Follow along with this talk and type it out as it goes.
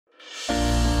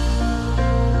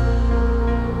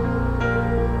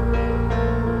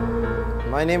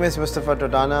My name is Mustafa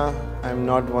Totana. I'm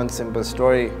not one simple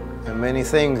story. I'm many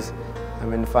things.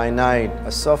 I'm infinite.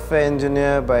 A software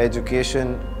engineer by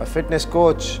education, a fitness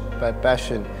coach by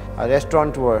passion, a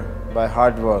restaurateur by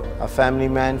hard work, a family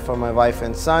man for my wife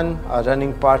and son, a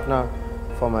running partner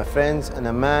for my friends, and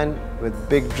a man with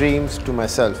big dreams to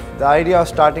myself. The idea of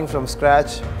starting from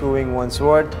scratch, proving one's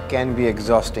worth, can be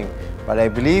exhausting. But I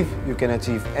believe you can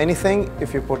achieve anything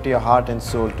if you put your heart and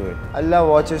soul to it. Allah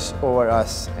watches over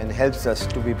us and helps us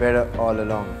to be better all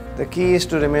along. The key is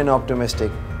to remain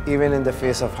optimistic, even in the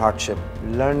face of hardship.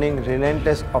 Learning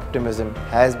relentless optimism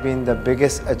has been the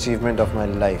biggest achievement of my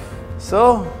life.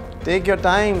 So, take your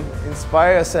time,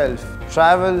 inspire yourself,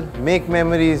 travel, make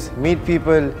memories, meet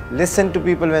people, listen to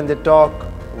people when they talk,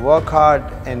 work hard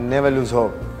and never lose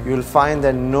hope. You'll find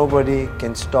that nobody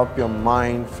can stop your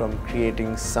mind from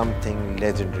creating something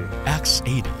legendary.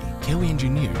 X80, carry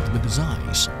engineered with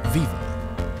designs, Vivo.